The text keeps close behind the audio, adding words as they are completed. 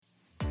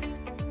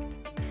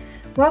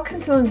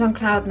Welcome to Mums on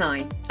Cloud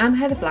 9. I'm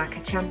Heather Black, a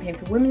champion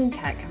for women in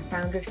tech and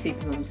founder of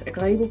Supermums, a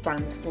global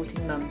brand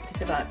supporting mums to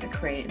develop a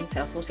career in the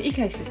Salesforce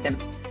ecosystem.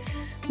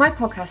 My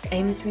podcast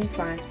aims to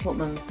inspire and support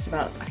mums to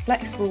develop a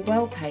flexible,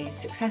 well-paid,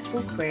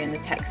 successful career in the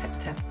tech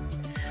sector.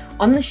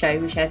 On the show,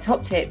 we share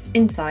top tips,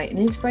 insight and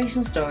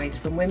inspirational stories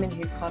from women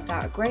who've carved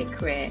out a great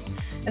career,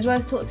 as well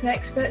as talk to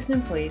experts and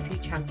employees who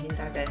champion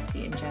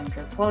diversity and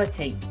gender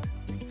equality.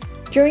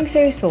 During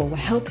Series 4, we're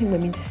helping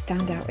women to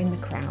stand out in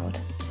the crowd.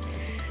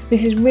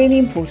 This is really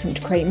important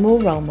to create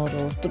more role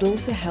models, but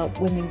also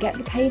help women get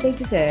the pay they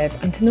deserve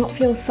and to not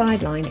feel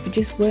sidelined for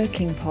just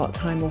working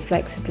part-time or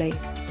flexibly.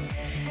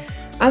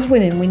 As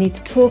women, we need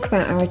to talk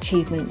about our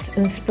achievements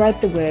and spread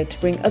the word to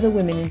bring other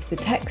women into the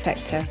tech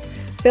sector,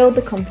 build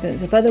the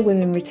confidence of other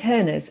women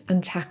returners,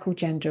 and tackle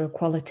gender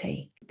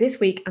equality.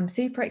 This week, I'm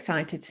super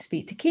excited to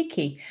speak to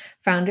Kiki,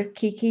 founder of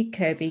Kiki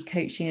Kirby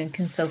Coaching and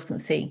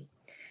Consultancy.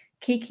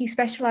 Kiki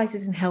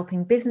specialises in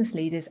helping business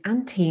leaders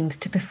and teams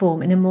to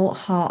perform in a more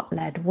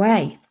heart-led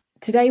way.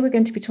 Today, we're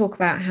going to be talking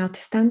about how to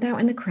stand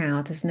out in the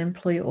crowd as an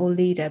employer or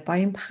leader by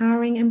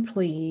empowering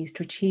employees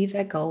to achieve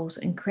their goals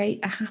and create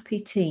a happy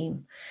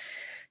team.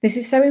 This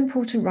is so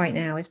important right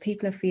now as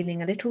people are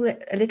feeling a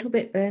little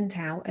bit burnt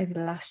out over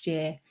the last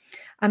year.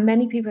 And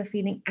many people are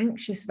feeling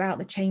anxious about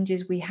the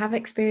changes we have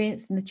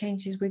experienced and the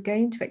changes we're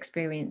going to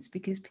experience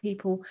because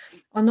people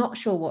are not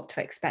sure what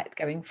to expect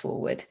going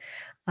forward.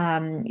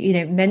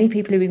 Many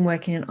people have been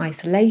working in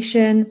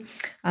isolation.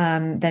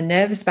 They're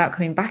nervous about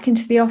coming back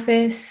into the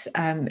office,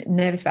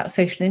 nervous about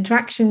social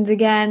interactions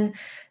again,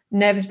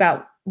 nervous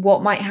about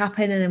what might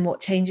happen and then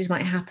what changes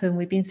might happen.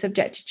 We've been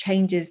subject to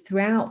changes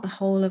throughout the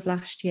whole of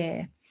last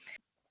year.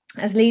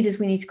 As leaders,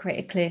 we need to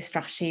create a clear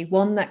strategy,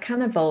 one that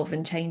can evolve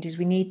and change as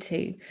we need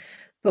to.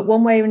 But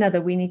one way or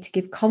another, we need to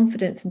give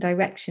confidence and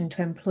direction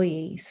to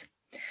employees.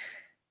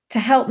 To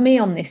help me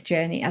on this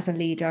journey as a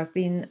leader, I've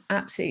been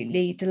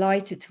absolutely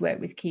delighted to work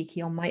with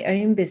Kiki on my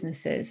own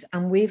businesses,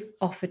 and we've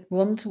offered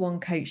one-to-one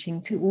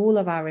coaching to all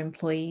of our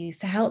employees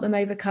to help them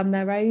overcome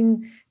their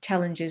own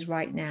challenges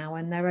right now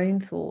and their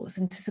own thoughts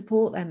and to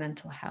support their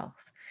mental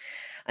health.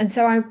 And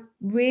so I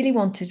really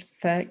wanted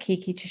for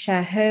Kiki to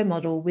share her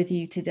model with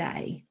you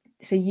today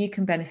so you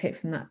can benefit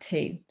from that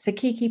too. So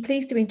Kiki,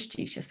 please do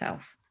introduce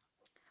yourself.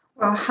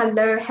 Well,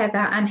 hello, Heather,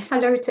 and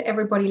hello to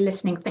everybody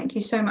listening. Thank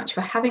you so much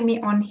for having me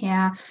on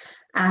here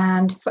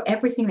and for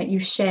everything that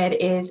you've shared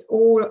is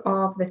all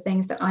of the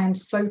things that I am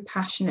so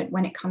passionate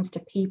when it comes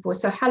to people.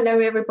 So hello,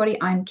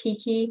 everybody. I'm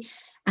Kiki,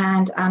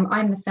 and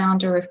I'm the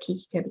founder of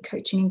Kiki Kirby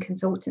Coaching and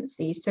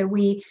Consultancy. So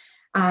we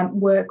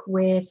work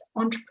with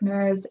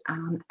entrepreneurs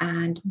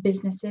and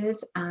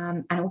businesses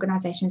and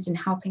organizations in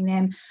helping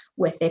them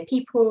with their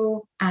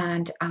people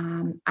and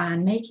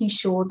making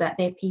sure that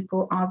their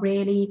people are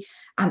really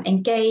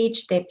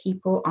engaged, their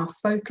people are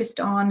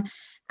focused on,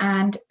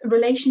 and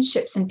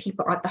relationships and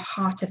people are at the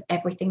heart of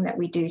everything that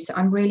we do. So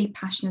I'm really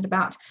passionate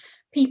about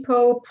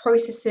people,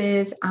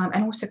 processes,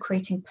 and also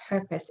creating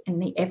purpose in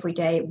the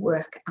everyday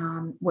work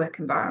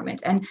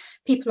environment. And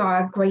people are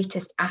our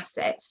greatest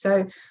asset.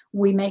 So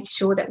we make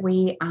sure that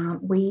we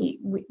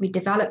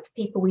develop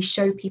people, we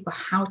show people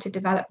how to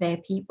develop their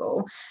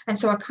people. And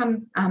so I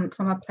come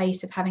from a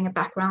place of having a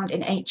background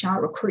in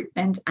HR,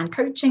 recruitment, and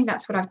coaching.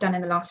 That's what I've done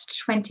in the last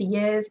 20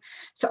 years.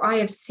 So I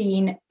have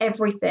seen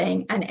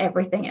everything, and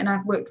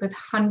I've worked with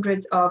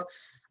hundreds of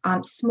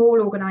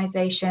small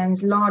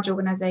organizations, large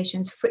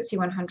organizations, FTSE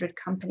 100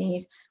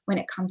 companies when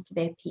it comes to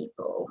their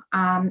people.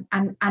 And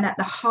at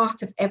the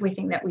heart of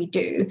everything that we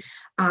do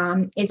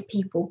is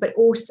people, but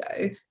also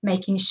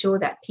making sure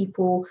that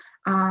people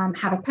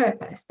have a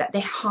purpose, that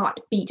their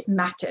heartbeat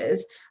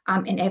matters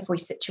in every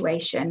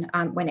situation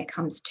when it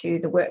comes to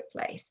the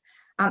workplace.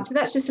 So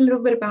that's just a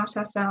little bit about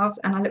ourselves,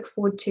 and I look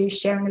forward to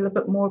sharing a little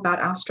bit more about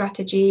our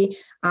strategy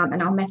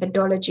and our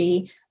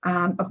methodology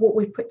of what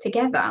we've put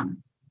together.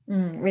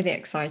 Really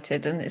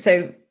excited, and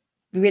so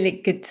really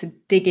good to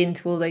dig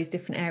into all those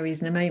different areas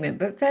in a moment.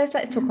 But first,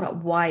 let's talk about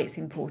why it's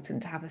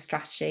important to have a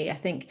strategy. I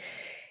think,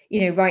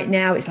 right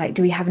now it's like,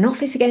 do we have an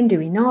office again? Do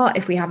we not?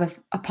 If we have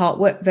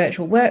a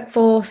virtual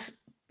workforce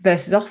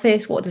versus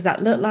office, what does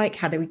that look like?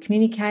 How do we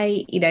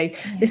communicate?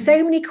 There's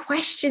so many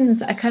questions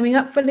that are coming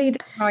up for leaders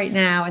right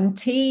now and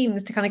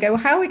teams to kind of go,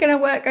 well, how are we going to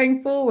work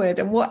going forward?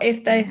 And what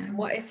if this,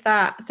 what if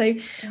that? So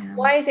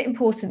why is it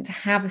important to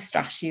have a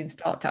strategy and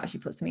start to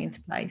actually put something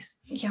into place?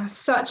 Yeah,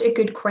 such a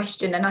good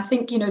question. And I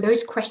think,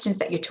 those questions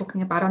that you're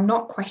talking about are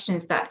not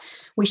questions that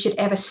we should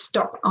ever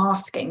stop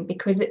asking,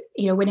 because,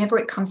 whenever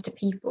it comes to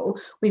people,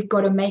 we've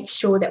got to make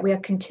sure that we are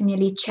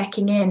continually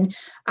checking in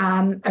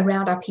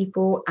around our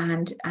people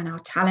and our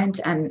talent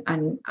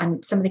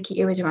and some of the key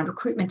areas around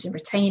recruitment and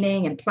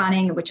retaining and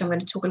planning, which I'm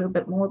going to talk a little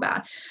bit more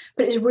about.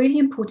 But it's really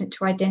important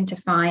to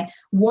identify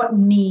what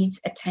needs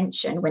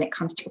attention when it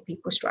comes to your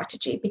people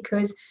strategy,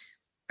 because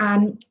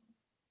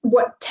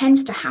what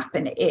tends to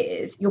happen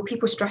is your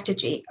people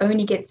strategy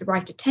only gets the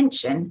right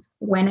attention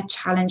when a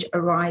challenge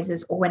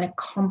arises or when a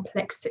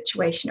complex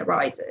situation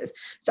arises.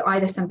 So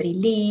either somebody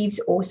leaves,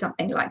 or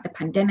something like the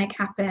pandemic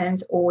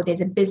happens, or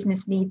there's a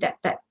business need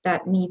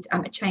that needs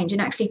a change.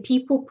 And actually,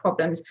 people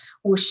problems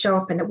will show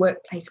up in the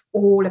workplace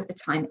all of the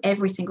time,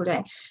 every single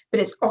day. But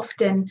it's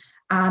often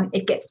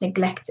it gets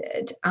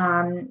neglected.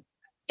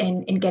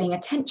 In getting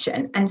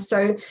attention. And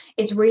so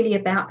it's really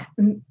about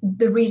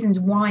the reasons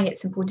why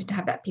it's important to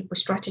have that people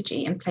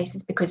strategy in place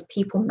is because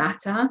people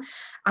matter.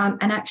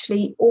 And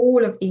actually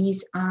all of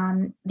these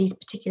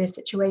particular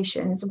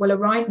situations will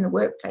arise in the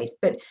workplace,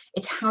 but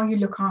it's how you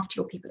look after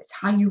your people, it's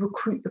how you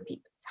recruit your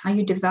people, it's how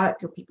you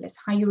develop your people, it's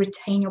how you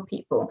retain your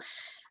people.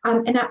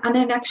 And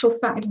in actual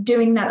fact,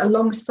 doing that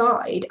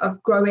alongside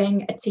of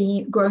growing a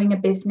team, growing a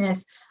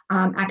business,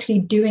 actually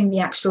doing the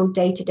actual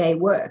day-to-day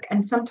work.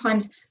 And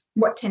sometimes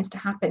what tends to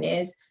happen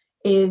is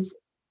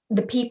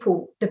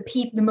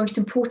the most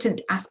important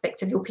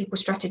aspects of your people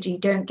strategy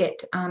don't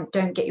get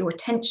your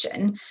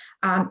attention,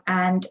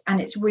 and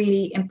it's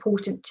really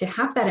important to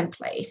have that in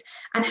place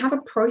and have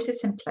a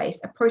process in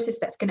place, a process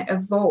that's going to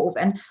evolve.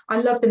 And I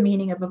love the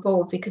meaning of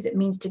evolve, because it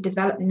means to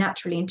develop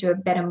naturally into a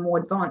better, more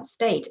advanced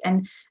state.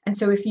 And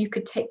so if you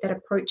could take that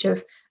approach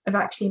of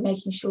actually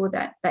making sure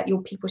that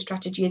your people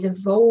strategy is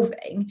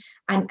evolving,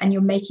 and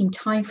you're making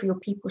time for your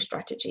people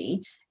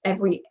strategy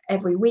every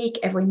week,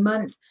 every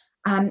month,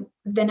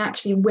 then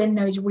actually when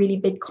those really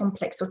big,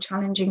 complex or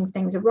challenging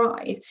things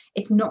arise,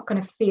 it's not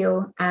going to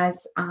feel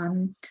as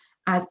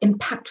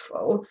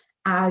impactful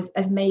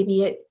as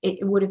maybe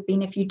it would have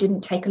been if you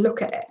didn't take a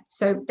look at it.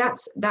 So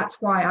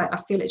that's why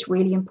I feel it's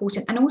really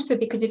important. And also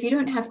because if you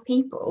don't have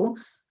people,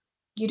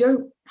 you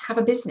don't have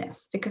a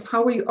business, because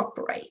how will you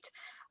operate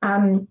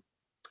on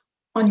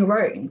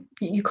your own?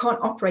 You can't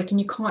operate and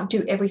you can't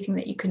do everything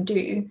that you can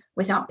do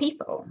without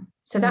people.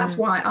 So that's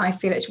why I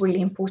feel it's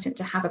really important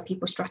to have a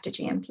people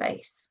strategy in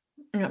place.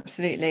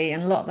 Absolutely.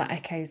 And a lot of that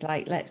echoes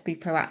like, let's be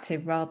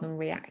proactive rather than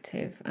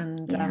reactive.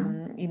 And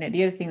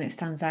the other thing that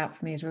stands out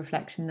for me as a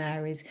reflection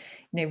there is,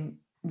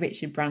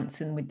 Richard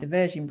Branson with the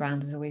Virgin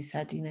brand has always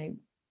said,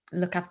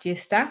 look after your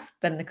staff,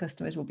 then the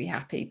customers will be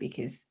happy,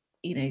 because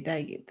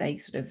they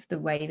sort of, the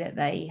way that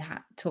they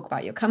talk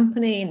about your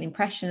company and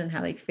impression and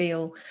how they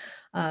feel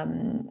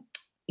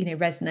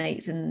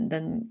resonates, and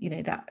then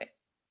that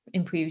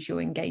improves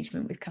your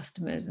engagement with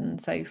customers and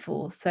so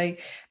forth. So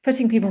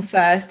putting people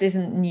first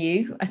isn't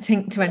new, I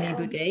think, to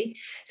anybody.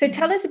 So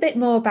tell us a bit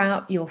more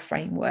about your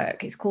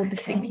framework. It's called the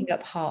Syncing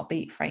Up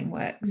Heartbeat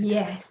Framework. So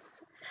yes.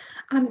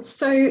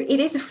 So it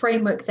is a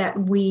framework that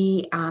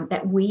we,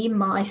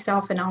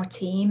 myself and our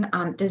team,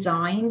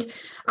 designed,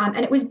 and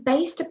it was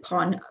based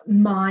upon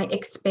my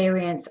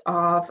experience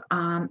of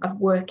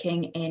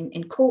working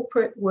in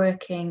corporate,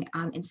 working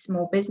in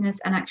small business,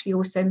 and actually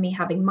also me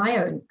having my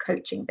own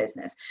coaching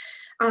business.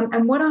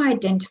 And what I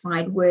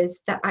identified was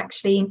that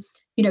actually,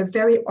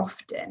 very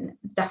often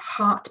the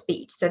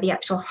heartbeat, so the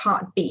actual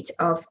heartbeat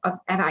of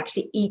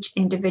actually each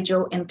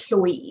individual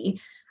employee,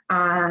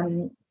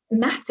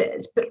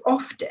 matters, but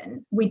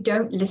often we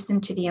don't listen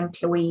to the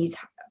employees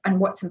and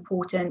what's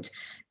important,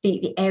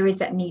 the areas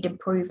that need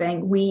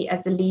improving. We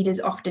as the leaders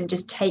often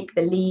just take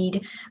the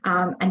lead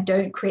and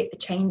don't create the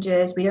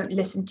changes. We don't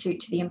listen to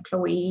the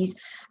employees.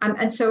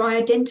 And so I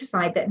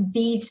identified that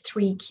these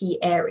three key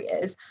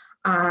areas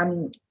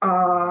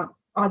are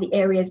the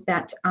areas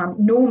that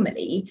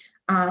normally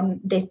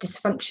there's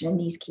dysfunction in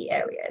these key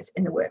areas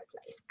in the workplace.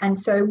 And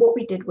so what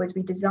we did was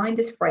we designed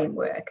this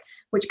framework,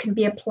 which can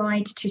be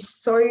applied to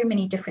so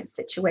many different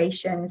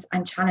situations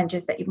and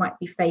challenges that you might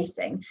be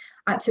facing.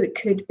 So it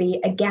could be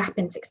a gap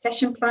in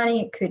succession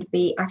planning, it could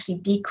be actually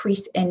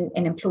decrease in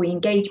employee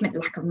engagement,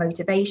 lack of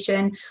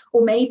motivation,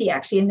 or maybe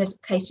actually in this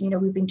case,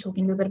 we've been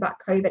talking a little bit about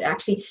COVID,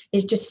 actually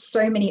there's just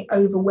so many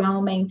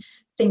overwhelming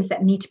things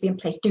that need to be in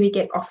place. Do we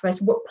get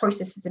offers? What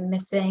processes are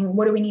missing?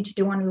 What do we need to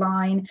do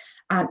online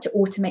to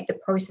automate the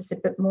process a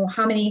bit more?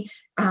 How many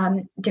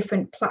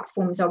different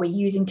platforms are we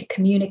using to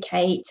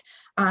communicate?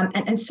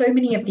 And so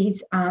many of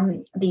these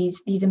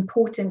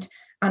important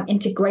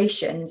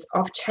integrations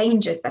of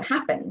changes that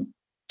happen.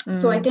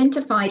 So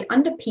identified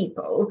under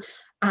people.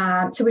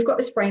 So we've got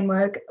this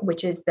framework,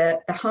 which is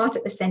the heart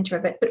at the center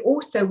of it, but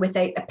also with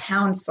a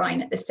pound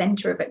sign at the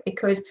center of it,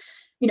 because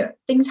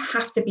things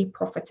have to be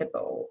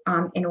profitable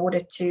in order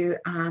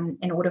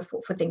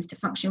for things to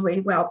function really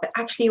well, but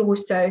actually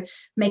also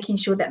making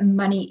sure that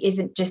money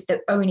isn't just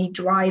the only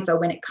driver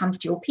when it comes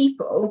to your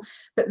people,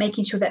 but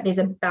making sure that there's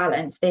a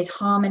balance, there's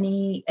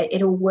harmony,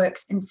 it all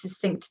works and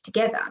succinct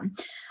together.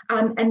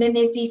 And then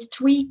there's these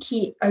three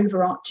key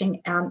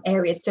overarching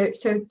areas.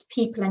 So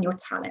people and your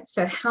talent.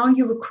 So how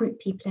you recruit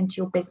people into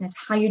your business,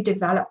 how you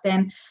develop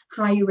them,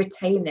 how you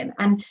retain them.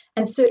 And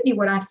certainly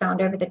what I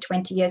found over the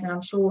 20 years, and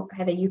I'm sure,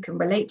 Heather, you can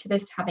relate to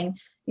this, having,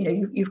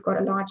 you've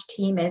got a large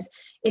team, is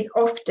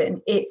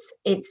often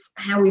it's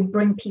how we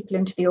bring people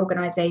into the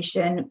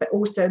organization, but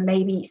also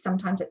maybe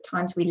sometimes at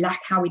times we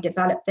lack how we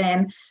develop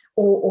them,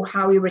 or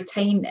how we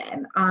retain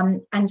them.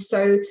 And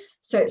so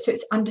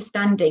it's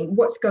understanding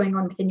what's going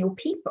on within your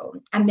people.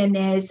 And then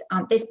there's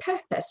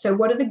purpose. So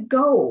what are the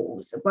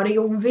goals? What are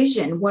your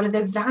vision? What are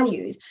the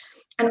values?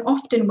 And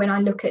often when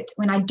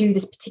I do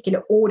this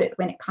particular audit,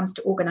 when it comes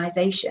to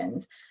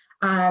organizations,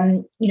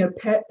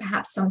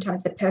 perhaps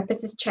sometimes the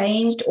purpose has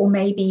changed, or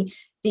maybe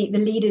the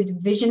leader's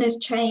vision has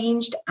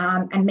changed,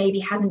 and maybe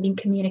hasn't been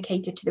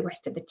communicated to the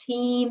rest of the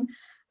team.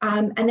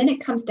 And then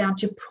it comes down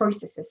to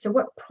processes. So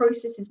what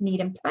processes need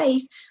in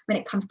place when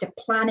it comes to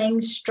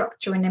planning,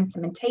 structure, and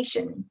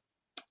implementation?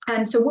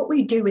 And so what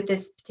we do with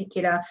this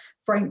particular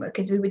framework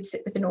is we would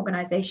sit with an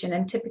organization,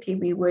 and typically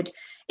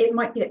it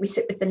might be that we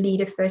sit with the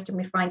leader first and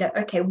we find out,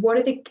 okay, what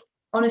are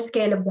on a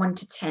scale of 1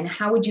 to 10,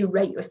 how would you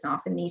rate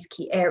yourself in these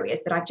key areas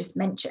that I've just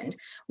mentioned?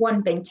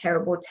 1 being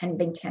terrible, 10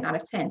 being 10 out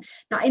of 10.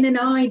 Now, in an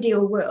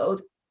ideal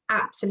world,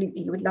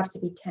 absolutely, you would love to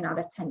be 10 out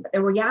of 10. But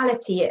the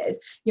reality is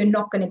you're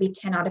not going to be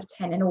 10 out of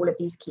 10 in all of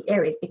these key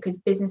areas, because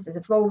business is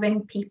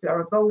evolving, people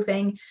are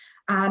evolving.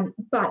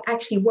 But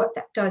actually what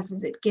that does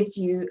is it gives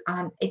you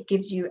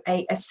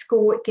a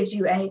score, it gives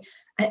you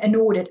an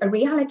audit, a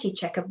reality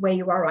check of where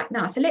you are right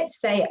now. So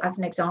let's say, as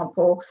an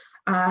example,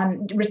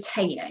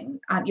 retaining.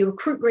 You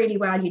recruit really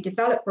well, you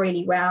develop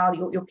really well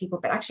your people,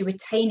 but actually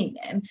retaining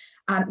them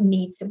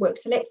needs to work.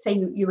 So let's say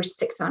you're a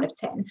 6 out of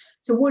 10.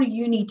 So what do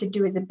you need to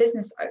do as a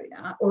business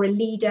owner or a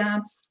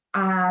leader,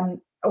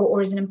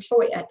 or as an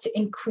employer, to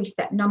increase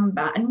that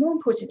number? And more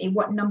importantly,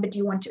 what number do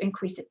you want to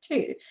increase it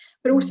to?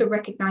 But also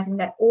recognizing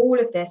that all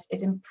of this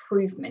is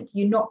improvement.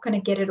 You're not going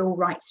to get it all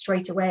right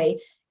straight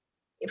away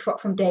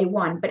from day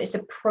one, but it's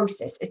a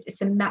process.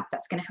 It's a map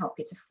that's going to help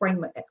you. It's a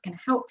framework that's going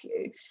to help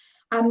you.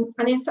 And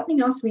then something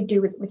else we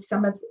do with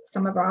some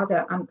of our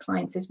other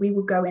clients is we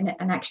will go in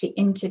and actually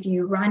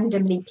interview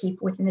randomly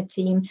people within the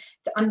team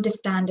to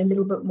understand a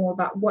little bit more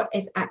about what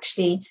is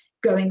actually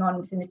going on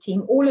within the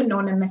team, all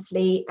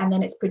anonymously, and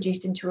then it's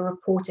produced into a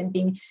report,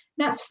 and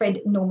that's fed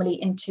normally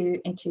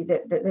into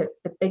the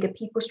bigger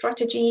people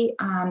strategy,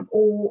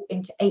 or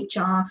into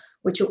HR,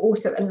 which will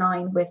also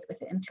align with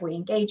the employee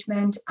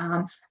engagement,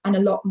 and a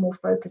lot more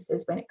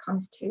focuses when it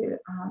comes to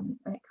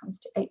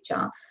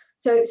HR.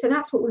 So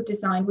that's what we've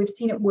designed. We've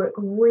seen it work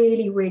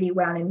really, really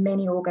well in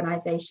many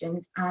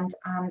organizations, and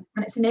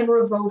it's an ever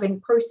evolving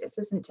process,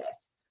 isn't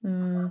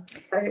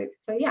it?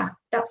 So yeah,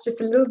 that's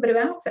just a little bit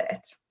about it.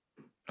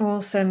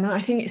 Awesome.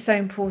 I think it's so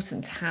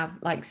important to have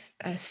like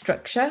a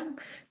structure,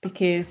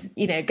 because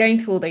going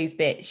through all those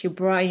bits, your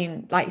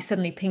brain like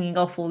suddenly pinging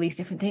off all these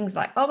different things,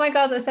 like, oh my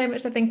God, there's so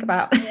much to think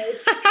about.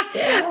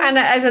 Yeah. And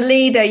as a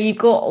leader, you've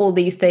got all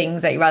these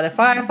things that you're either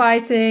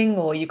firefighting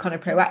or you're kind of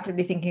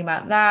proactively thinking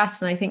about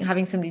that. And I think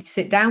having somebody to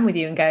sit down with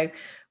you and go,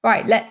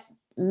 right, let's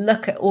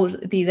look at all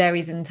these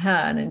areas in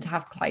turn, and to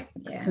have like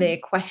clear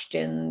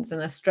questions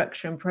and a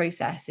structure and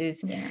process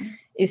is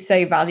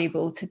so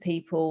valuable to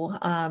people,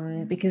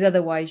 because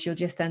otherwise you'll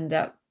just end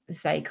up,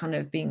 say, kind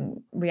of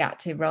being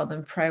reactive rather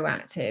than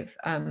proactive,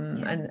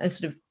 and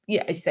sort of,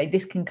 as you say,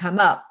 this can come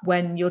up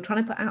when you're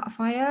trying to put out a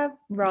fire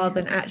rather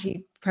than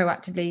actually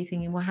proactively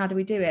thinking, well, how do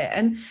we do it?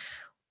 And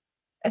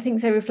I think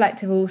so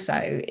reflective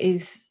also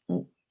is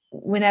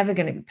we're never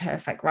going to be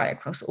perfect right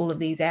across all of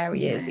these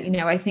areas.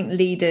 I think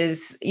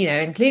leaders,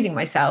 including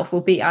myself,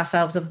 will beat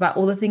ourselves up about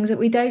all the things that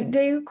we don't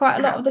do quite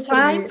a lot of the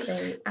time.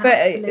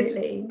 But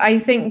I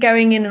think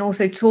going in and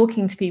also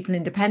talking to people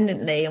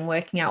independently and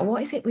working out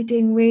what is it we're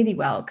doing really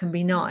well can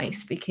be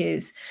nice,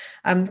 because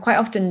quite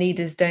often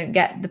leaders don't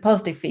get the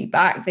positive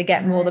feedback, they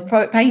get more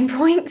the pain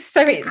points.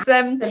 So it's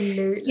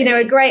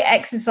a great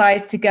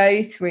exercise to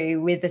go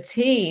through with the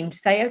team to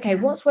say, okay,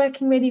 what's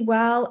working really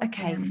well,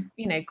 okay,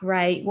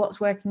 great,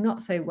 what's working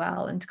not so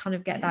well, and to kind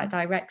of get that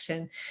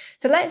direction.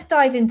 So let's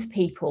dive into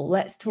people.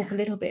 Let's talk a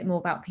little bit more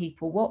about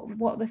people.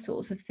 What are the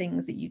sorts of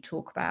things that you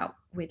talk about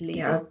with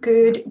leaders?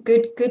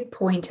 Good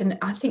point. And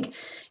I think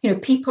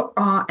people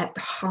are at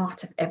the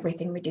heart of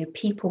everything we do.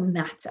 People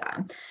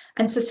matter.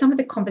 And so some of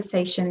the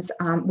conversations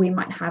we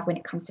might have when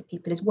it comes to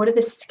people is, what are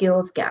the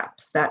skills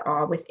gaps that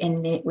are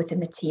within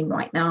the team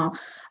right now?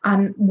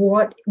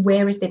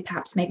 Where is there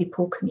perhaps maybe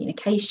poor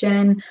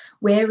communication?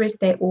 Where is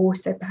there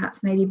also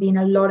perhaps maybe been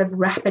a lot of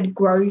rapid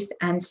growth,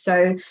 and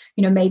so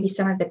maybe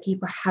some of the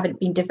people haven't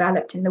been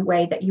developed in the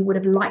way that you would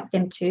have liked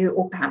them to,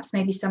 or perhaps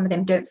maybe some of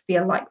them don't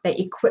feel like they're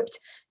equipped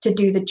to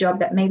do the job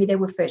that maybe they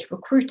were first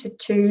recruited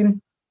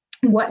to.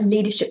 What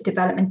leadership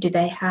development do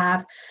they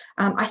have?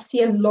 I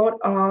see a lot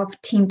of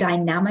team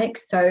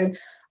dynamics. So,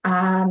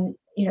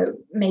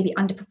 maybe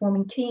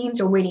underperforming teams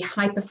or really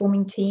high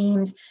performing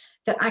teams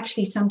that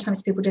actually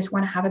sometimes people just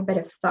want to have a bit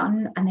of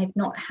fun, and they've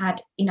not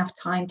had enough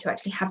time to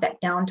actually have that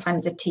downtime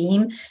as a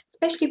team,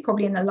 especially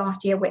probably in the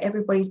last year where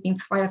everybody's been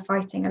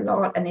firefighting a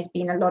lot and there's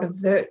been a lot of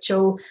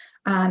virtual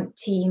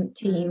team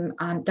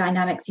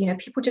dynamics.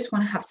 People just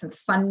want to have some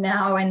fun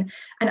now, and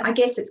I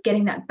guess it's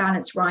getting that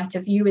balance right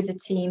of you as a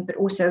team, but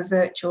also a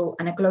virtual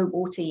and a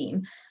global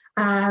team.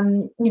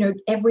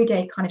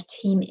 Everyday kind of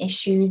team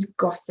issues,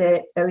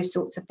 gossip, those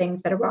sorts of things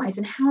that arise,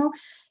 and how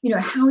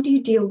do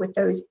you deal with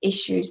those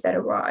issues that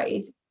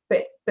arise,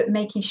 but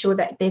making sure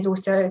that there's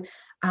also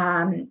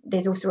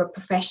There's also a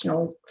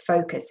professional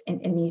focus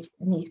in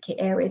these key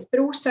areas, but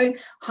also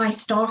high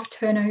staff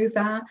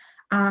turnover.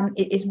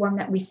 It is one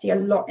that we see a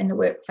lot in the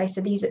workplace.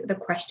 So these are the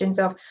questions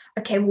of,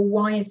 okay, well,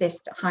 why is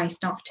this high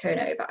staff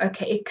turnover?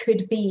 Okay, it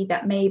could be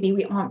that maybe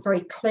we aren't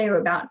very clear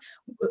about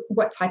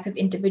what type of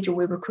individual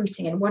we're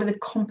recruiting and what are the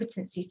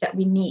competencies that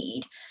we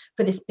need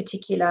for this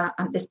particular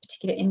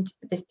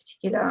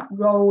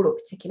role or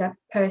particular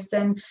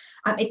person.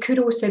 It could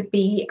also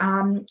be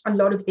a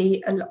lot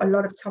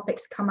of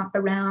topics come up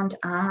around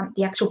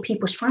the actual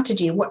people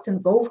strategy, what's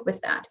involved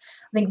with that.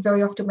 I think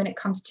very often when it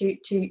comes to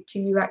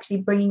you actually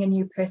bringing a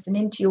new person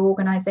into your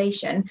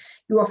organization,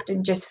 you're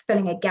often just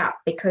filling a gap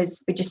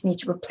because we just need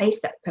to replace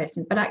that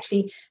person. But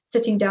actually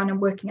sitting down and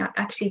working out,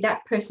 actually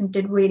that person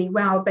did really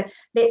well, but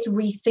let's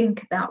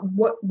rethink about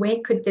where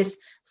could this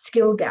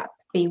skill gap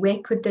be, where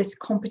could this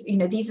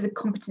these are the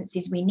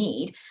competencies we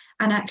need,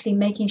 and actually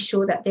making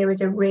sure that there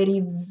is a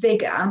really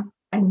vigor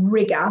and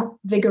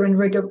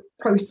rigor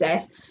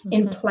process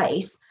in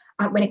place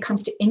when it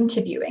comes to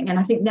interviewing. And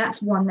I think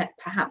that's one that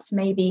perhaps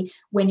maybe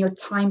when you're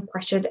time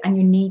pressured and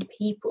you need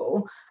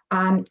people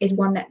is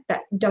one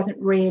that doesn't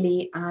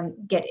really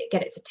get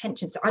its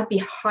attention. So I'd be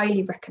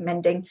highly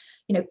recommending,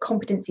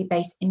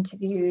 competency-based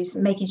interviews,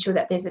 making sure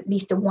that there's at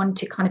least a 1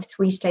 to kind of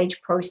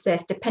 3-stage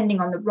process,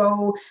 depending on the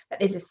role, that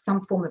there's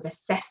some form of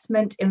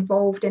assessment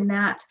involved in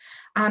that.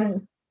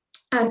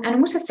 And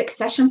also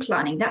succession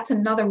planning, that's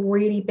another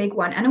really big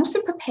one, and also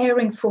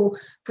preparing for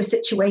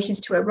situations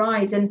to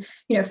arise. And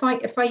if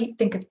I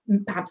think of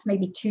perhaps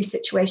maybe 2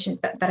 situations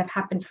that have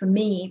happened for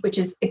me, which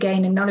is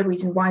again another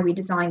reason why we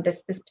designed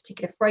this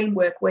particular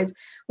framework, was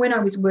when I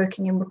was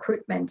working in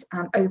recruitment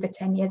over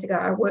 10 years ago.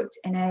 I worked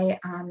in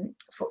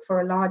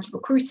for a large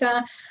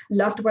recruiter,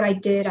 loved what I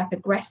did. I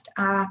progressed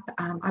up.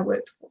 I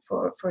worked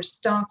for a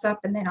startup,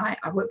 and then I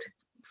worked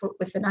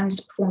with an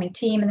underperforming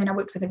team, and then I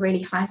worked with a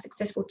really high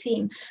successful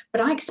team, but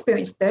I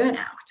experienced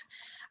burnout.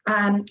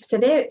 So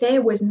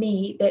there was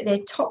me, their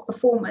top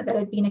performer that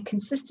had been a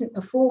consistent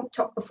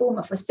top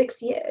performer for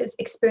 6 years,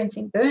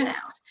 experiencing burnout.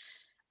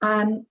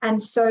 And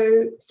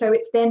so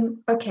it's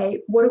then,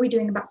 okay, what are we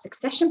doing about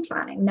succession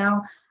planning?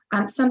 Now,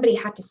 somebody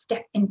had to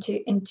step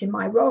into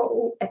my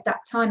role at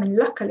that time, and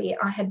luckily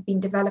I had been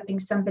developing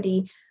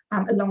somebody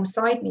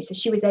alongside me, so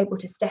she was able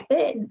to step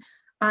in.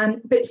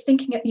 But it's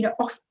thinking,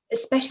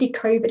 especially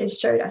COVID has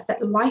showed us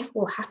that life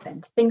will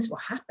happen, things will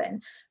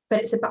happen, but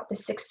it's about the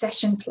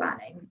succession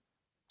planning.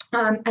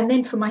 And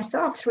then for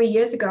myself, 3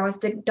 years ago, I was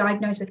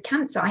diagnosed with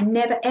cancer. I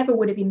never, ever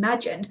would have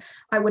imagined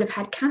I would have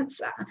had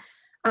cancer.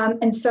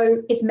 And so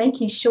it's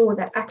making sure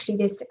that actually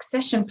there's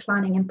succession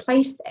planning in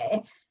place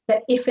there,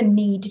 that if a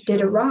need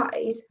did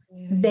arise,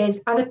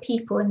 there's other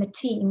people in the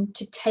team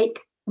to take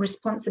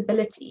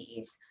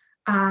responsibilities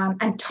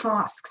and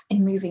tasks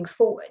in moving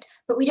forward.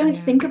 But we don't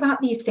think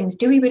about these things,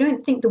 do we? We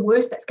don't think the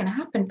worst that's going to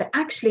happen, but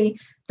actually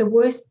the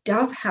worst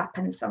does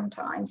happen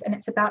sometimes. And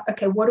it's about,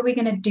 okay, what are we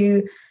going to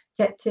do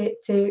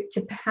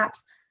to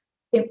perhaps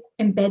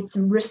embed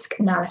some risk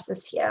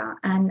analysis here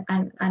and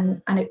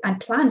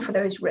plan for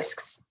those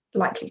risks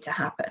likely to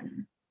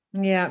happen.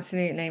 Yeah,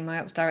 absolutely.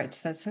 My ops director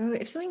said, so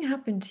if something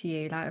happened to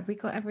you, like, have we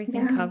got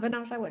everything covered? And I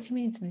was like, what do you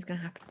mean something's going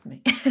to happen to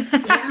me?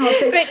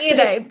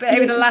 But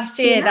over the last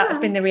year, that's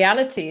been the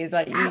reality, is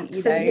like,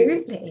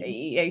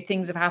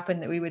 things have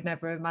happened that we would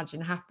never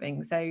imagine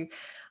happening. So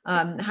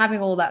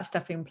having all that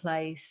stuff in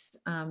place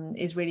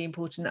is really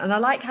important. And I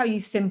like how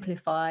you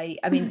simplify.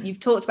 I mean, you've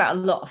talked about a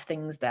lot of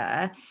things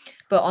there,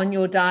 but on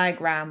your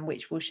diagram,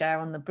 which we'll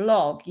share on the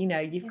blog,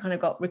 you've kind of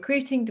got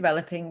recruiting,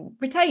 developing,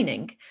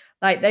 retaining.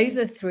 Like, those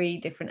are 3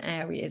 different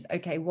areas.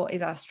 Okay, what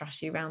is our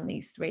strategy around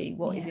these 3?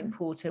 What is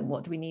important?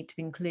 What do we need to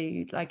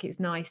include? Like, it's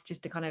nice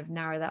just to kind of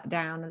narrow that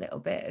down a little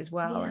bit as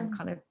well, and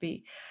kind of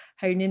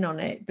hone in on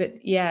it.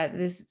 But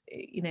there's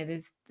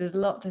a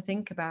lot to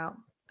think about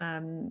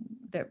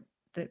that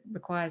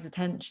requires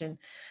attention.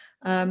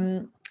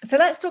 So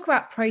let's talk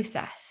about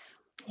process.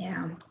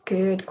 Yeah,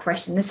 good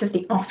question. This is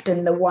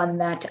often the one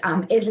that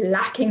is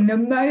lacking the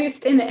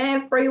most in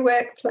every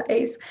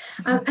workplace,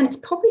 and it's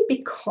probably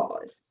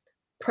because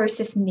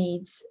process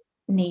needs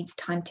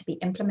time to be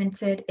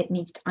implemented. It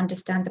needs to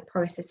understand the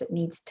process. It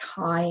needs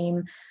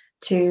time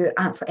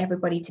for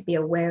everybody to be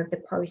aware of the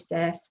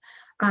process.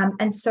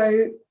 And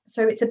so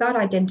it's about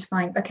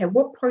identifying, okay,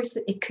 what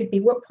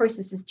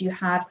processes do you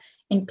have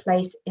in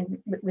place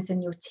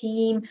within your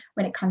team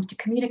when it comes to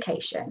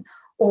communication,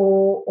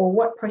 or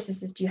what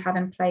processes do you have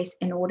in place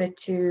in order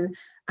to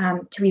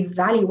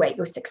evaluate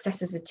your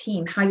success as a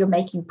team, how you're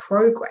making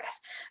progress.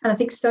 And I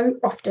think so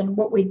often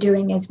what we're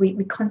doing is we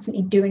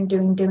constantly doing,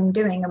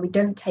 and we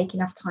don't take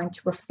enough time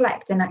to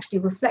reflect. And actually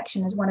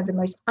reflection is one of the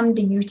most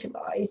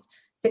underutilized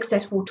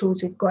successful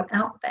tools we've got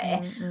out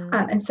there.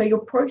 And so your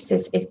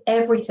process is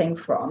everything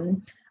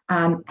from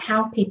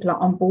how people are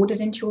onboarded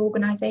into your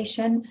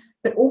organization,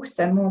 but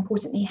also, more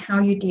importantly,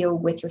 how you deal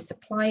with your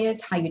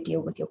suppliers, how you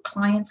deal with your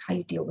clients, how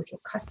you deal with your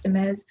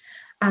customers.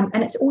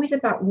 And it's always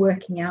about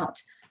working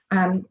out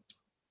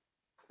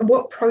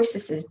what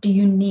processes do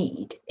you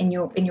need in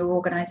your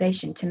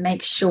organization to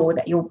make sure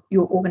that your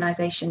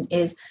organization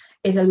is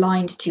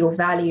aligned to your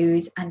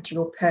values and to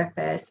your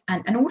purpose,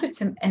 and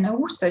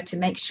also to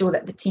make sure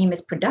that the team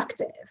is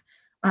productive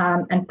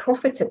and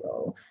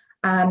profitable.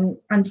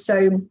 And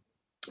so,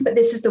 but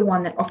this is the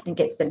one that often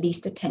gets the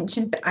least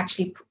attention. But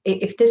actually,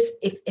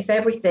 if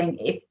everything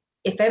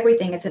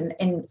is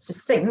in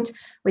succinct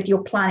with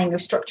your planning, your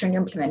structure, and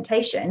your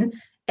implementation,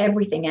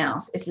 everything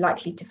else is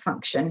likely to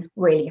function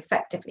really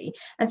effectively.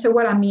 And so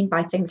what I mean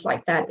by things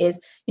like that is,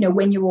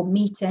 when you're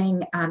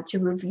meeting to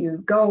review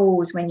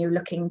goals, when you're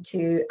looking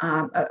to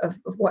of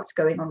what's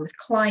going on with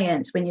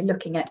clients, when you're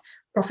looking at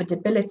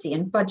profitability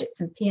and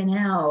budgets and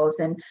P&Ls,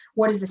 and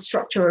what is the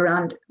structure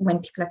around when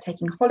people are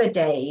taking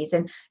holidays.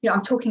 And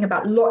I'm talking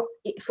about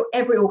for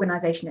every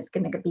organization, it's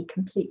going to be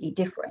completely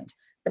different,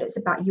 but it's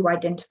about you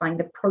identifying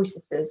the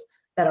processes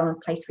that are in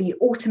place for you.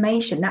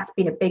 Automation, that's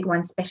been a big one,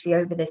 especially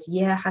over this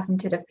year,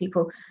 hasn't it, of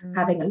people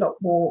having a lot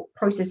more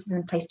processes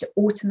in place to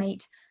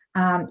automate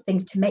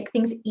things, to make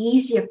things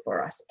easier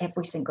for us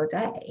every single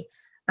day.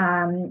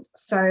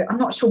 So I'm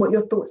not sure what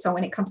your thoughts are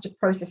when it comes to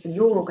process in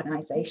your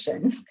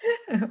organization.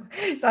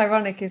 It's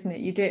ironic, isn't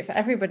it? You do it for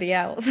everybody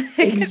else.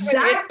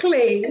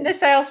 Exactly. In the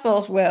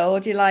Salesforce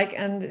world,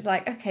 and it's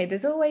like, okay,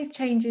 there's always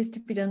changes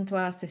to be done to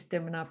our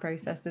system and our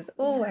processes,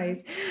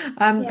 always.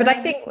 But I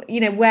think,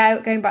 where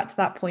going back to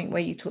that point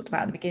where you talked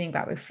about at the beginning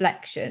about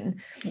reflection,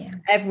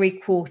 every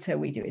quarter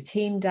we do a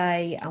team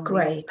day and we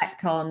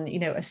reflect on,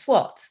 a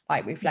SWOT,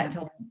 like reflect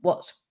on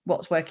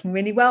what's working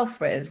really well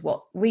for us,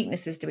 what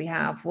weaknesses do we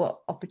have, what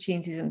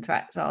opportunities and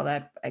threats are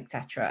there,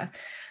 etc.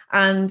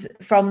 And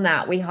from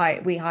that we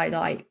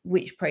highlight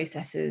which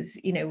processes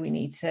we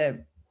need to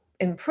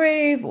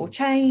improve or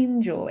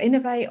change or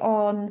innovate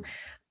on,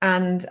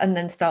 and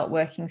then start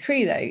working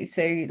through those.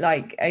 So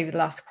like over the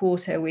last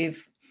quarter,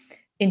 we've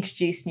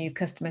introduced new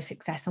customer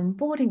success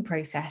onboarding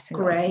process, and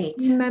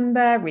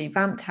remember,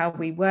 revamped how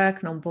we work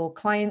and onboard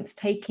clients,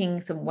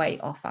 taking some weight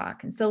off our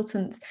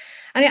consultants.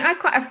 And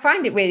I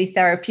find it really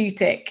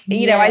therapeutic.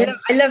 I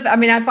love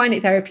I find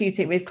it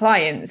therapeutic with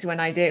clients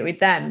when I do it with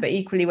them, but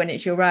equally when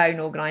it's your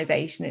own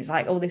organization, it's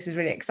like, oh, this is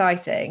really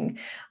exciting.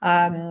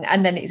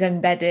 And then it's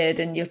embedded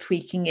and you're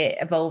tweaking it,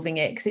 evolving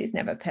it, because it's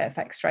never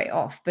perfect straight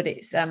off. But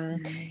it's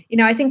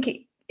I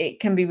think it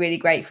can be really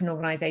great for an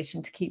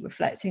organization to keep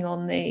reflecting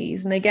on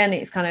these. And again,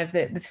 it's kind of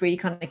the three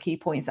kind of key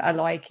points that I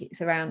like.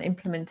 It's around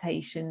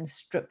implementation,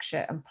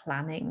 structure, and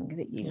planning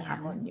that you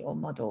have on your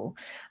model,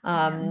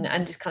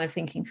 and just kind of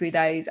thinking through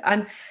those.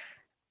 And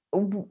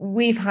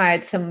we've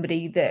hired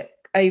somebody that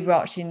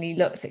overarchingly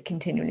looks at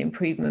continual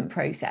improvement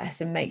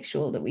process and make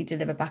sure that we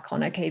deliver back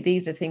on, okay,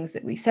 these are things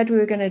that we said we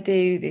were going to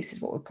do, this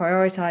is what we're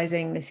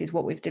prioritizing, this is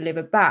what we've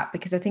delivered back.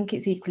 Because I think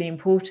it's equally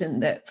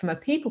important that from a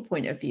people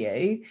point of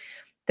view,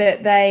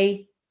 that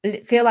they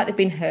feel like they've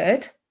been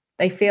heard,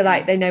 they feel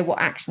like they know what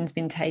action's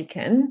been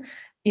taken,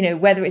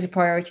 whether it's a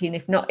priority, and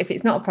if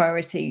it's not a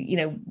priority,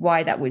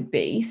 why that would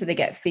be, so they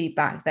get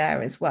feedback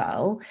there as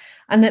well,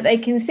 and that they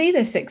can see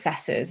the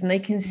successes and they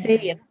can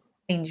see a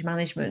change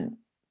management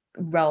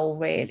role.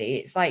 Really,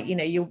 it's like,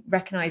 you're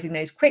recognizing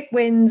those quick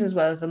wins as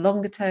well as the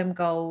longer term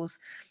goals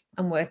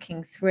and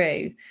working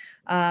through,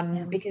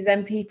 because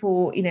then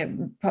people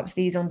perhaps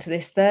leads onto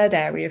this third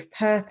area of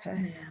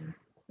purpose.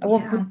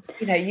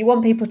 You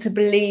want people to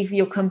believe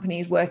your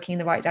company is working in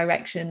the right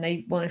direction.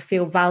 They want to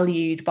feel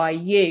valued by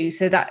you.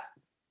 So that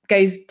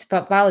goes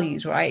to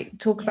values, right?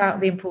 Talk about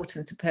the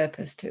importance of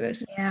purpose to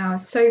us. Yeah.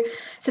 So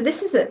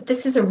this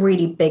is a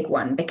really big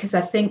one, because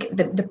I think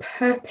the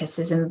purpose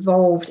is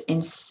involved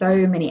in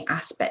so many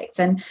aspects,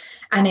 and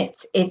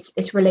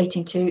it's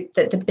relating to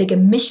the bigger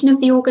mission of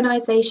the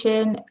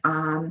organization.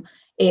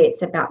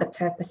 It's about the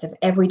purpose of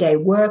everyday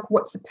work.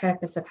 What's the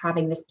purpose of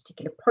having this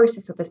particular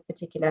process or this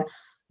particular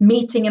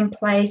meeting in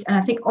place? And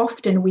I think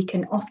we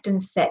can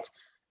set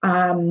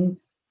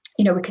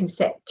we can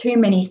set too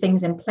many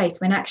things in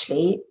place when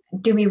actually,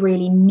 do we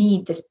really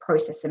need this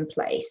process in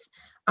place?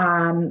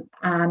 And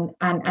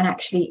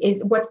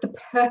actually, what's the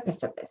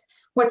purpose of this?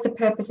 What's the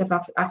purpose of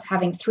us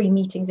having 3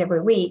 meetings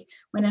every week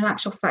when in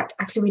actual fact,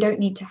 actually, we don't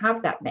need to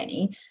have that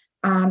many?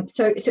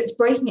 So it's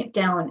breaking it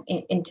down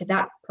into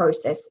that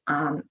process,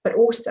 but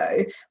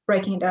also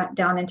breaking it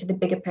down into the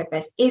bigger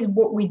purpose. Is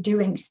what we're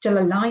doing still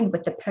aligned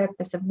with the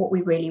purpose of what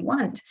we really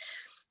want?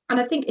 And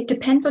I think it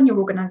depends on your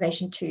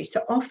organization too.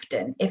 So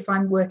often, if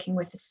I'm working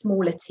with a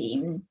smaller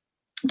team,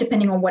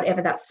 depending on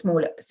whatever that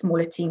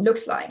smaller team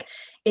looks like,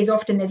 is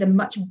often there's a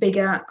much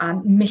bigger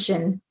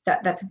mission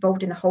that's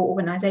involved in the whole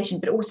organization,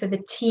 but also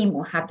the team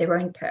will have their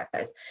own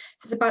purpose.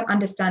 So it's about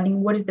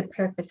understanding what is the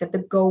purpose of the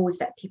goals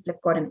that people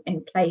have got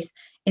in place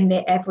in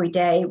their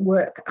everyday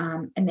work,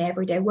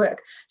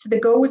 So the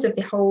goals of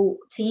the whole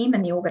team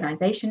and the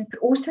organization,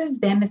 but also as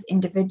them as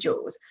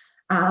individuals,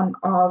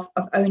 of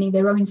owning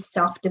their own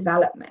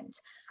self-development.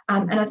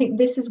 And I think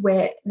this is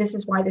why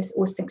this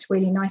all syncs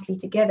really nicely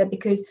together,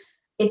 because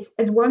it's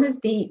as well as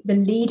the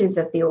leaders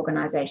of the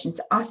organization.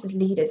 So us as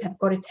leaders have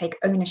got to take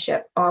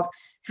ownership of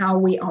how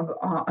we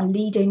are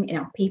leading in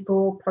our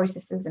people,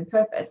 processes, and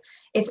purpose.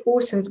 It's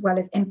also as well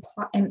as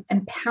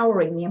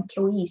empowering the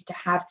employees to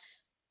have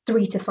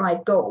 3 to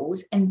 5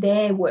 goals in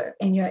their work,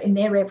 and in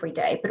their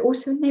everyday, but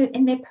also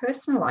in their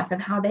personal life,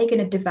 of how they're going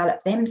to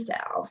develop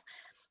themselves.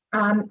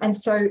 And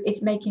so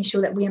it's making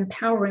sure that we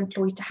empower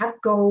employees to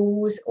have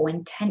goals or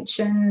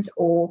intentions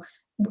or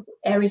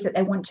areas that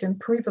they want to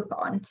improve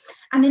upon.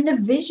 And then the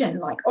vision,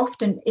 like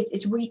often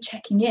it's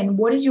rechecking in,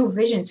 what is your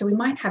vision? So we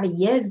might have a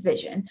year's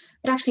vision,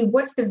 but actually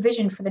what's the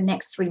vision for the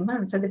next 3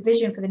 months? So the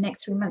vision for the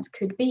next 3 months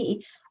could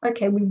be,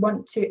 okay, we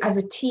want to, as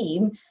a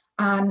team,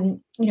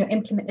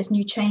 implement this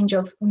new change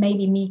of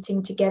maybe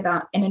meeting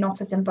together in an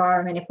office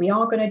environment. If we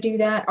are going to do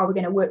that, are we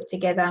going to work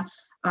together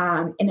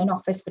in an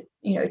office for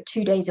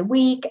 2 days a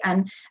week?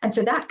 And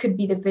so that could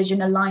be the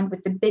vision aligned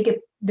with the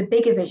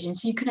bigger vision.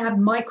 So you can have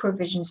micro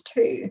visions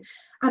too.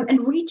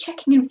 And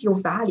rechecking in with your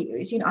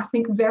values. I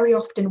think very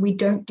often we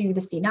don't do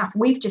this enough.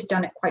 We've just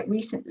done it quite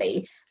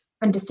recently.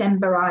 In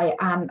December,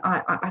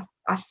 I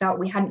felt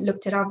we hadn't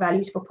looked at our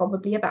values for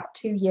probably about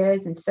 2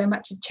 years, and so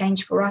much had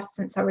changed for us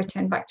since I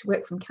returned back to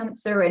work from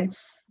cancer. And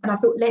I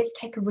thought, let's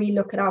take a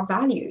relook at our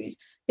values,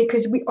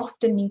 because we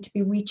often need to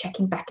be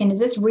rechecking back in. Is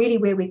this really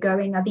where we're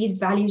going? Are these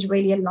values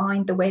really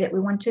aligned the way that we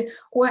want to?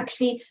 Or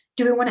actually,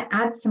 do we want to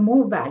add some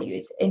more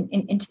values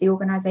into the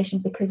organization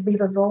because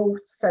we've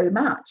evolved so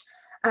much?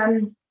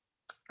 And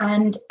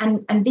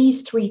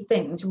these 3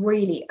 things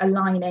really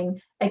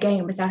aligning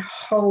again with that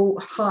whole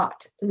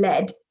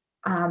heart-led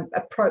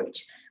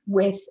approach,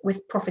 with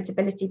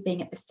profitability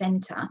being at the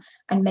center,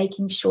 and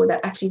making sure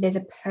that actually there's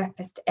a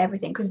purpose to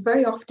everything. Because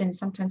very often,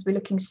 sometimes we're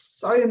looking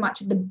so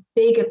much at the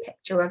bigger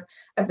picture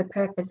of the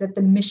purpose of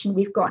the mission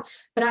we've got,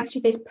 but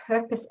actually there's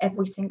purpose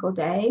every single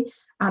day.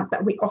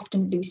 But we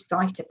often lose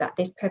sight of that.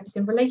 There's purpose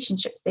in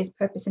relationships, there's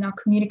purpose in our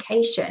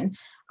communication,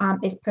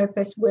 there's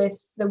purpose with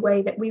the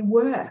way that we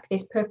work,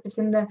 there's purpose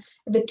in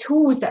the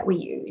tools that we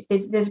use,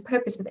 there's a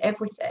purpose with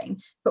everything,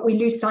 but we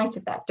lose sight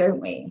of that, don't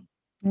we?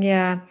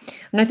 Yeah.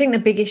 And I think the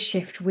biggest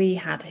shift we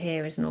had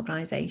here as an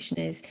organization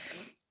is,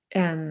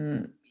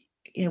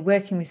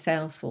 working with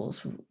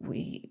Salesforce,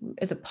 we,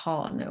 as a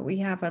partner, we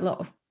have a lot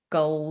of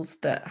goals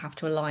that have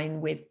to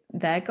align with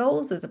their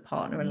goals as a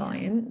partner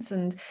alliance.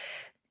 And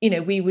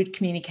we would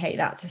communicate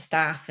that to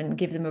staff and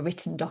give them a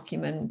written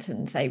document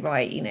and say,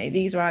 right,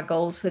 these are our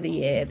goals for the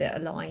year that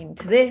align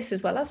to this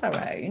as well as our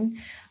own.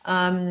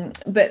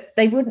 But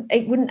it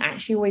wouldn't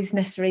actually always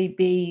necessarily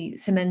be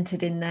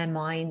cemented in their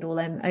mind or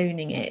them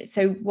owning it.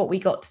 So what we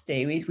got to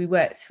do is we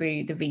worked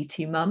through the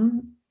V2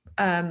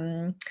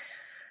 Mum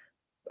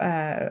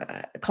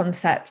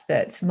concept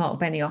that Mark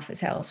Benioff at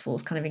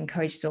Salesforce kind of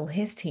encourages all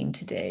his team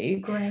to do.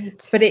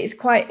 Great. But it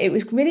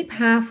was really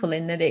powerful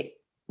in that it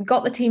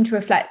got the team to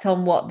reflect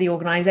on what the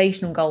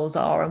organizational goals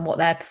are and what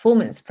their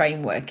performance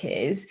framework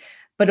is,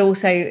 but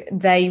also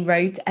they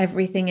wrote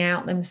everything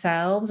out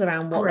themselves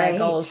around what their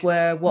goals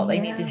were, what they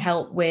needed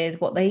help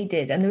with, what they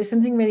did. And there was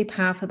something really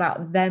powerful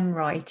about them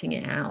writing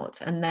it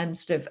out and them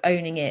sort of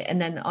owning it. And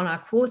then on our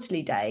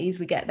quarterly days,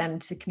 we get them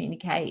to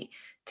communicate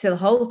to the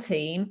whole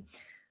team,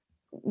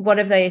 what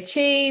have they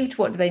achieved,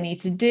 what do they need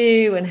to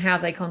do, and how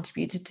they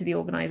contributed to the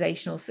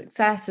organizational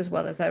success as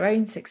well as their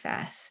own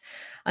success.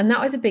 And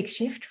that was a big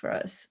shift for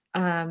us,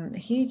 a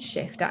huge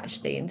shift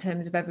actually, in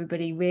terms of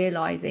everybody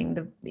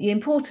realizing the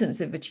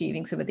importance of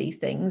achieving some of these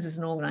things as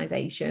an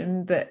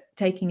organization, but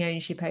taking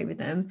ownership over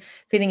them,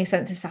 feeling a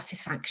sense of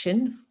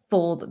satisfaction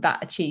for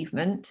that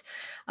achievement,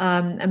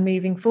 and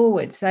moving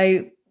forward.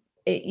 So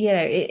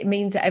it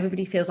means that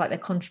everybody feels like they're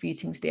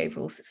contributing to the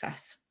overall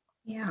success.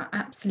 Yeah,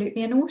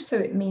 absolutely. And also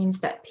it means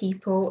that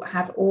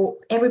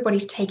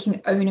everybody's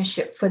taking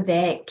ownership for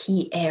their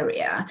key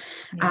area.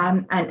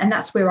 Yeah. And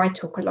that's where I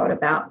talk a lot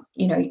about,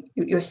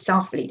 your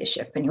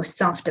self-leadership and your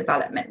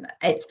self-development.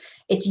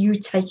 It's you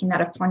taking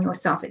that upon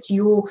yourself. It's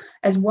your,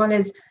 as well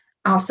as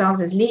ourselves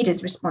as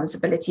leaders'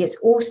 responsibility, it's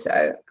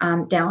also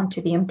down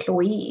to the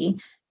employee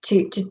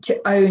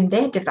to own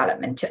their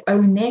development, to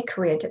own their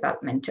career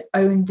development, to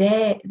own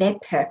their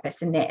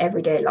purpose in their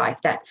everyday life,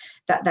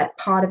 that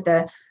part of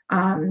the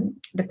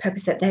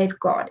purpose that they've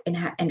got in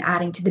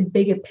adding to the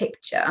bigger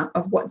picture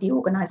of what the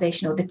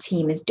organization or the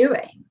team is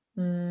doing.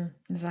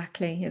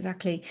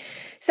 Exactly.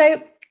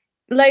 So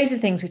loads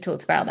of things we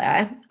talked about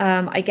there.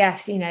 I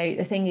guess,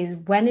 the thing is,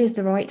 when is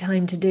the right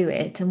time to do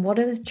it? And what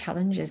are the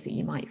challenges that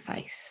you might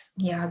face?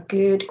 Yeah,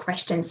 good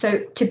question. So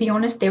to be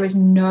honest, there is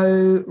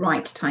no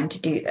right time to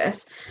do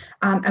this.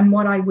 And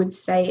what I would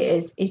say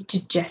is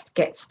to just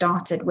get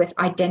started with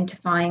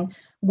identifying,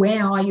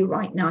 where are you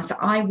right now? So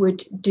I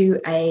would do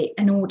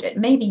an audit.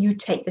 Maybe you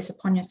take this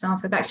upon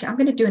yourself of actually, I'm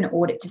going to do an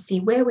audit to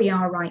see where we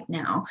are right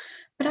now.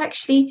 But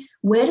actually,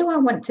 where do I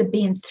want to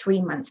be in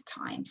 3 months'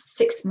 time,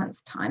 6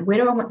 months' time? Where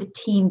do I want the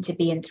team to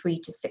be in 3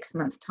 to 6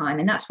 months' time?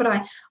 And that's what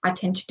I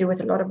tend to do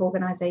with a lot of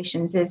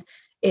organizations is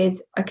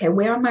okay,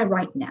 where am I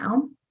right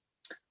now?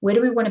 Where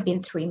do we want to be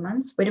in 3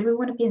 months? Where do we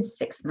want to be in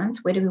 6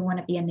 months? Where do we want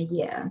to be in a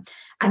year?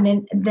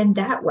 And then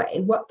that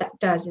way, what that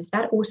does is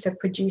that also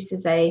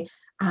produces a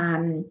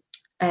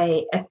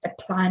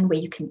plan where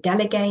you can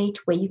delegate,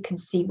 where you can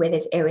see where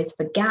there's areas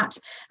for gaps.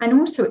 And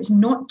also, it's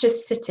not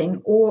just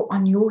sitting all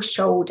on your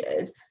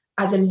shoulders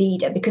as a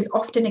leader, because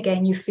often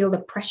again you feel the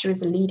pressure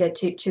as a leader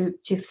to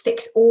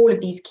fix all of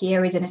these key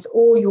areas, and it's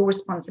all your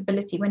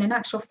responsibility, when in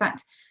actual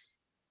fact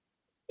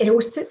it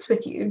all sits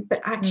with you.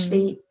 But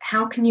actually,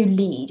 how can you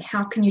lead?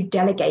 How can you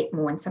delegate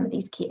more in some of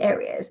these key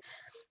areas?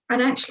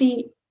 And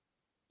actually,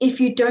 if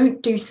you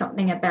don't do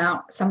something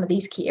about some of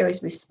these key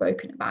areas we've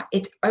spoken about,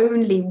 it's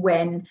only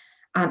when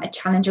a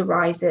challenge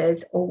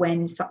arises or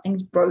when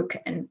something's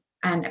broken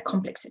and a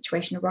complex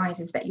situation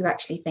arises that you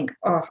actually think,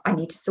 oh, I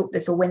need to sort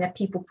this, or when a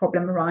people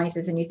problem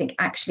arises and you think,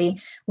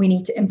 actually, we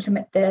need to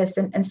implement this,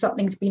 and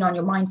something's been on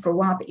your mind for a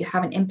while, but you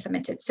haven't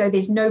implemented. So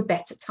there's no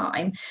better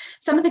time.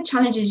 Some of the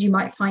challenges you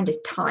might find is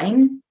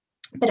time,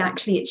 but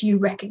actually it's you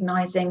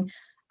recognizing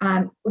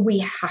we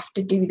have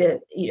to do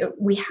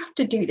we have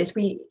to do this.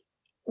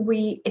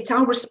 It's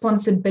our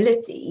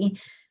responsibility,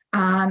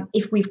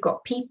 if we've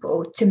got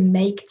people, to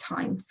make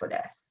time for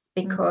this,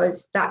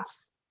 because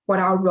that's what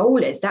our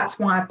role is. That's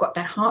why I've got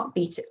that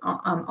heartbeat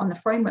on the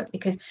framework,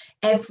 because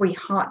every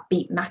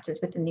heartbeat matters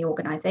within the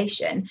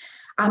organization.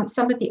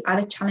 Some of the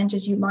other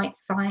challenges you might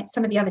find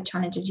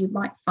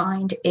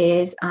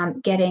is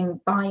getting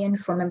buy-in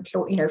from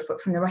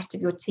from the rest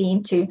of your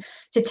team to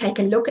take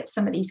a look at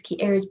some of these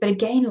key areas. But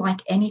again, like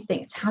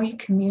anything, it's how you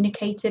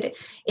communicate it.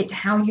 It's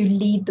how you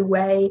lead the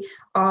way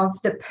of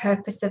the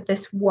purpose of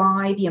this,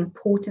 why, the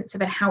importance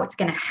of it, how it's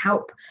going to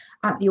help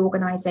the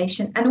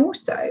organization. And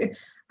also,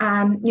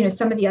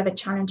 some of the other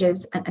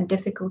challenges and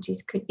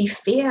difficulties could be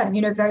fear.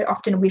 Very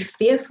often we're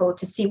fearful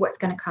to see what's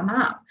going to come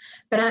up.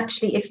 But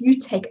actually, if you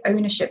take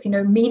ownership,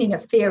 meaning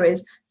of fear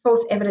is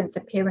false evidence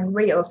appearing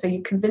real. So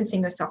you're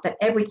convincing yourself that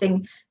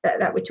everything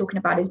that we're talking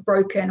about is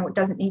broken or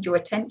doesn't need your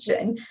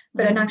attention.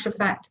 But in actual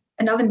fact,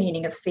 another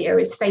meaning of fear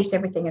is face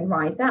everything and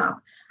rise up.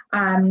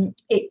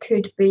 It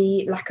could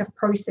be lack of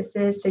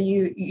processes. So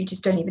you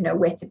just don't even know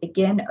where to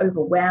begin,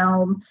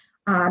 overwhelm.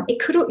 It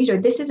could,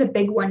 this is a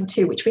big one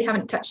too, which we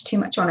haven't touched too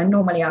much on, and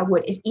normally I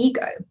would, is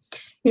ego.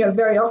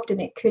 Very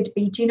often it could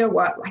be, do you know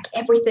what, like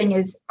everything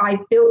is, I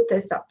built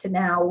this up to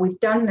now,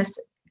 we've done this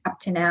up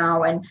to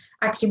now, and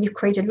actually we've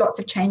created lots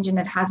of change and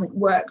it hasn't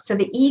worked. So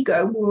the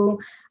ego will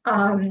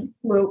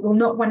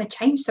not want to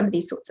change some of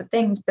these sorts of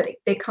things, but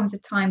there comes a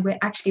time where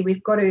actually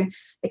we've got to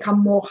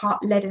become more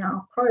heart-led in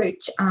our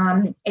approach.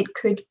 It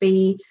could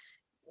be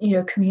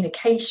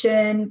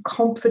communication,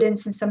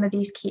 confidence in some of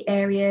these key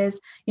areas.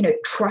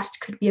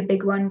 Trust could be a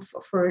big one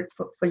for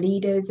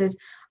leaders, as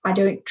I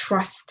don't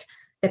trust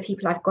the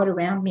people I've got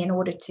around me in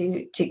order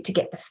to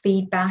get the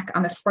feedback.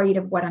 I'm afraid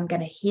of what I'm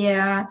going to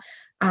hear.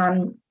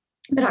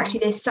 But actually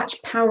there's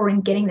such power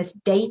in getting this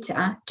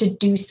data to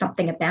do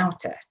something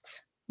about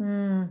it.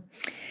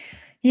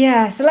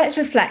 Yeah, so let's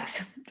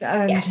reflect.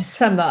 Yes. To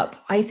sum up,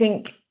 I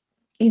think,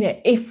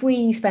 if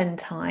we spend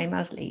time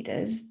as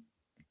leaders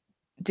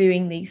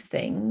doing these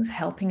things,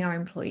 helping our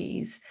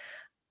employees,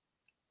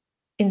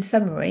 in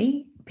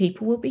summary,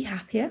 people will be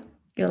happier.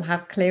 You'll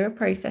have clearer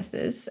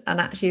processes,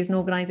 and actually as an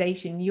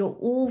organization, you're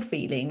all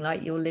feeling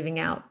like you're living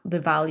out the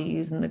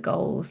values and the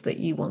goals that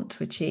you want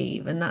to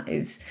achieve, and that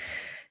is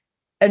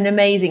an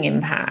amazing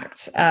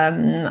impact.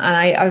 And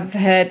I've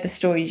heard the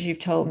stories you've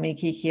told me,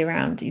 Kiki,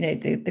 around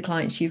the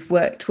clients you've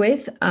worked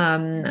with,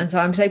 and so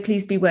I'm so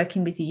pleased to be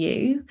working with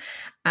you.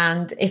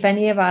 And if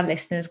any of our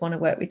listeners want to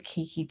work with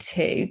Kiki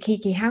too,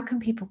 Kiki, how can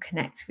people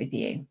connect with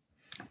you?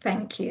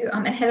 Thank you.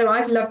 And Heather,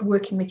 I've loved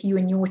working with you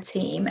and your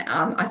team.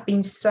 I've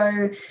been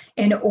so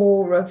in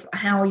awe of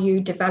how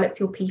you develop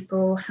your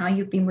people, how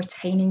you've been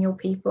retaining your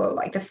people.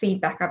 Like the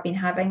feedback I've been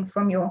having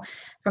from your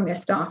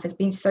staff has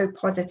been so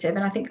positive.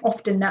 And I think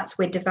often that's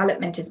where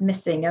development is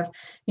missing.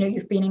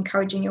 You've been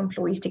encouraging your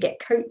employees to get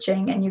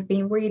coaching, and you've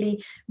been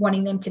really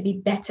wanting them to be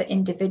better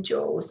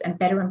individuals and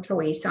better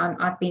employees. So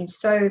I've been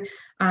so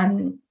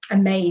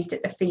amazed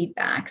at the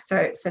feedback.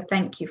 So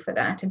thank you for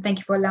that. And thank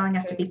you for allowing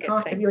us to be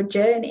part of your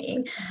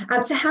journey.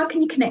 So how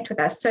can you connect with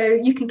us? So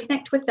you can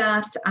connect with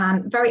us,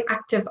 very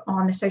active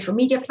on the social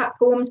media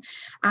platforms,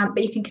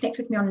 but you can connect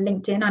with me on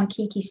LinkedIn. I'm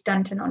Kiki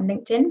Stunton on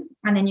LinkedIn.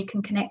 And then you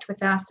can connect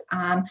with us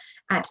at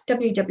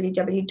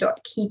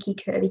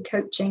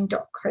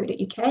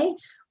www.kikikirbycoaching.co.uk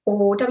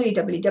or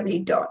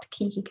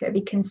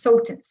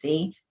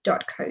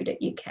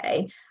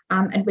www.kikikirbyconsultancy.co.uk.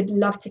 And we'd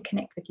love to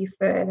connect with you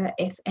further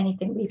if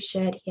anything we've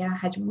shared here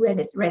has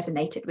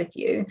resonated with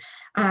you.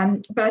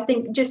 But I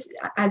think just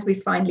as we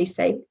finally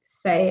say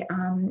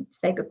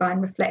goodbye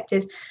and reflect,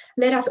 is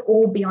let us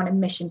all be on a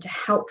mission to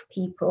help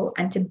people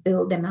and to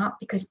build them up,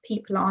 because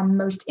people are our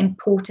most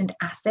important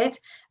asset,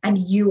 and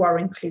you are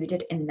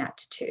included in that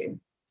too.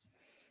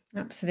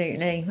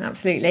 Absolutely.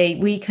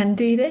 We can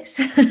do this.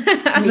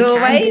 As we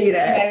always, can do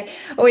this.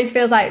 Always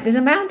feels like there's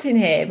a mountain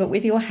here, but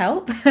with your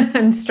help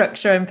and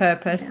structure and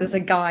purpose, there's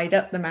a guide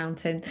up the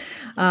mountain.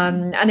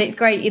 And it's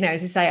great,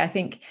 as I say, I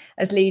think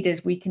as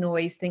leaders, we can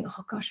always think,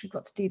 oh gosh, we've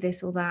got to do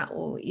this or that,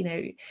 or,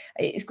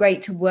 it's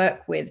great to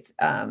work with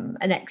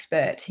an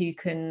expert who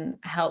can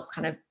help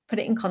kind of put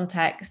it in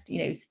context,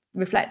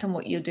 reflect on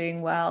what you're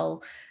doing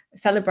well,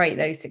 celebrate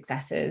those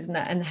successes,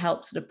 and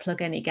help sort of plug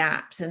any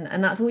gaps.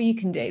 And that's all you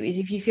can do. Is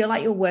if you feel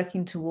like you're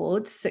working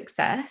towards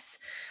success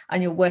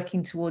and you're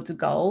working towards a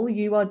goal,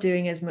 you are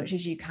doing as much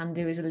as you can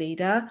do as a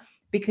leader,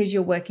 because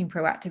you're working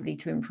proactively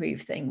to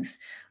improve things.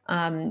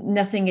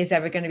 Nothing is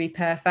ever going to be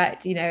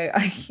perfect. You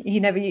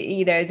never,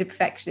 as a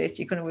perfectionist,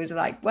 you can always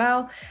like,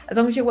 well, as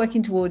long as you're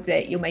working towards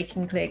it, you're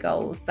making clear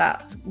goals.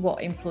 That's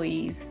what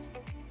employees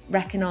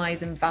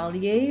recognize and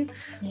value.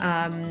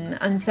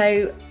 And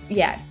so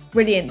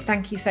brilliant.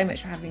 Thank you so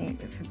much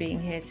for being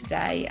here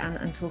today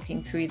and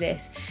talking through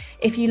this.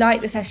 If you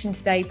like the session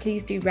today,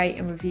 please do rate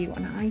and review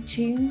on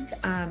iTunes,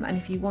 and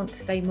if you want to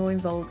stay more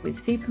involved with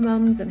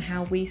Supermums and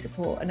how we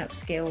support and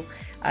upskill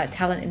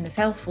talent in the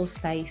Salesforce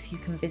space, you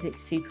can visit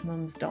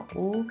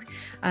supermums.org.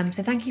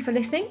 So thank you for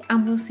listening,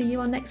 and we'll see you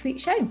on next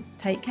week's show.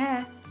 Take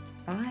care.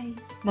 Bye.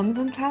 Mums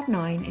on Cloud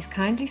 9 is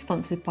kindly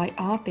sponsored by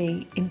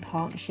RB in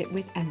partnership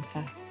with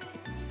Empha.